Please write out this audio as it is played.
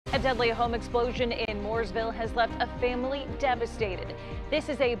A deadly home explosion in Mooresville has left a family devastated. This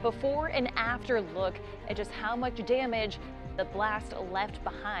is a before and after look at just how much damage the blast left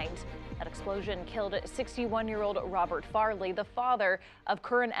behind. That explosion killed 61-year-old Robert Farley, the father of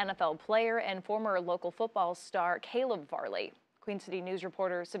current NFL player and former local football star Caleb Farley. Queen City News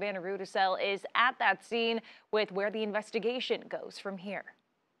reporter Savannah Rudisell is at that scene with where the investigation goes from here.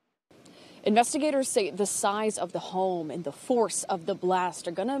 Investigators say the size of the home and the force of the blast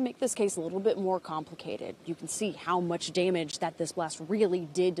are going to make this case a little bit more complicated. You can see how much damage that this blast really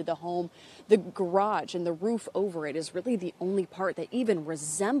did to the home. The garage and the roof over it is really the only part that even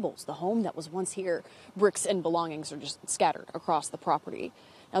resembles the home that was once here. Bricks and belongings are just scattered across the property.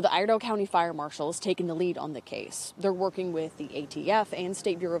 Now, the Iredell County Fire Marshal is taking the lead on the case. They're working with the ATF and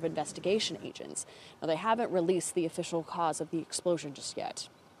State Bureau of Investigation agents. Now, they haven't released the official cause of the explosion just yet.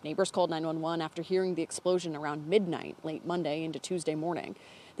 Neighbors called 911 after hearing the explosion around midnight, late Monday into Tuesday morning.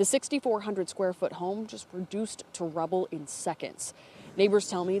 The 6,400 square foot home just reduced to rubble in seconds. Neighbors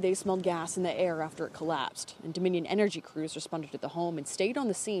tell me they smelled gas in the air after it collapsed, and Dominion Energy crews responded to the home and stayed on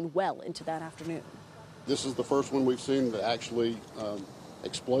the scene well into that afternoon. This is the first one we've seen that actually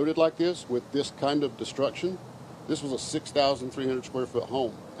exploded like this with this kind of destruction. This was a 6,300 square foot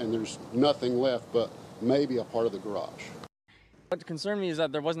home, and there's nothing left but maybe a part of the garage. What concerned me is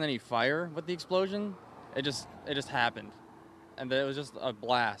that there wasn't any fire with the explosion. It just happened, and it was just a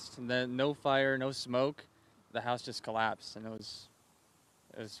blast. And then no fire, no smoke. The house just collapsed, and it was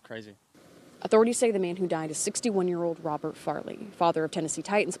crazy. Authorities say the man who died is 61-year-old Robert Farley, father of Tennessee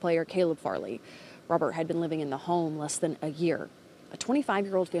Titans player Caleb Farley. Robert had been living in the home less than a year. A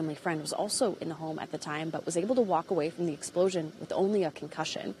 25-year-old family friend was also in the home at the time, but was able to walk away from the explosion with only a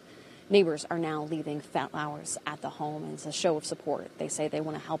concussion. Neighbors are now leaving flowers at the home as a show of support. They say they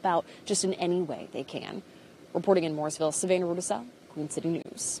want to help out just in any way they can. Reporting in Mooresville, Savannah Rudisell, Queen City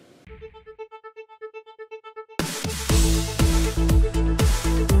News.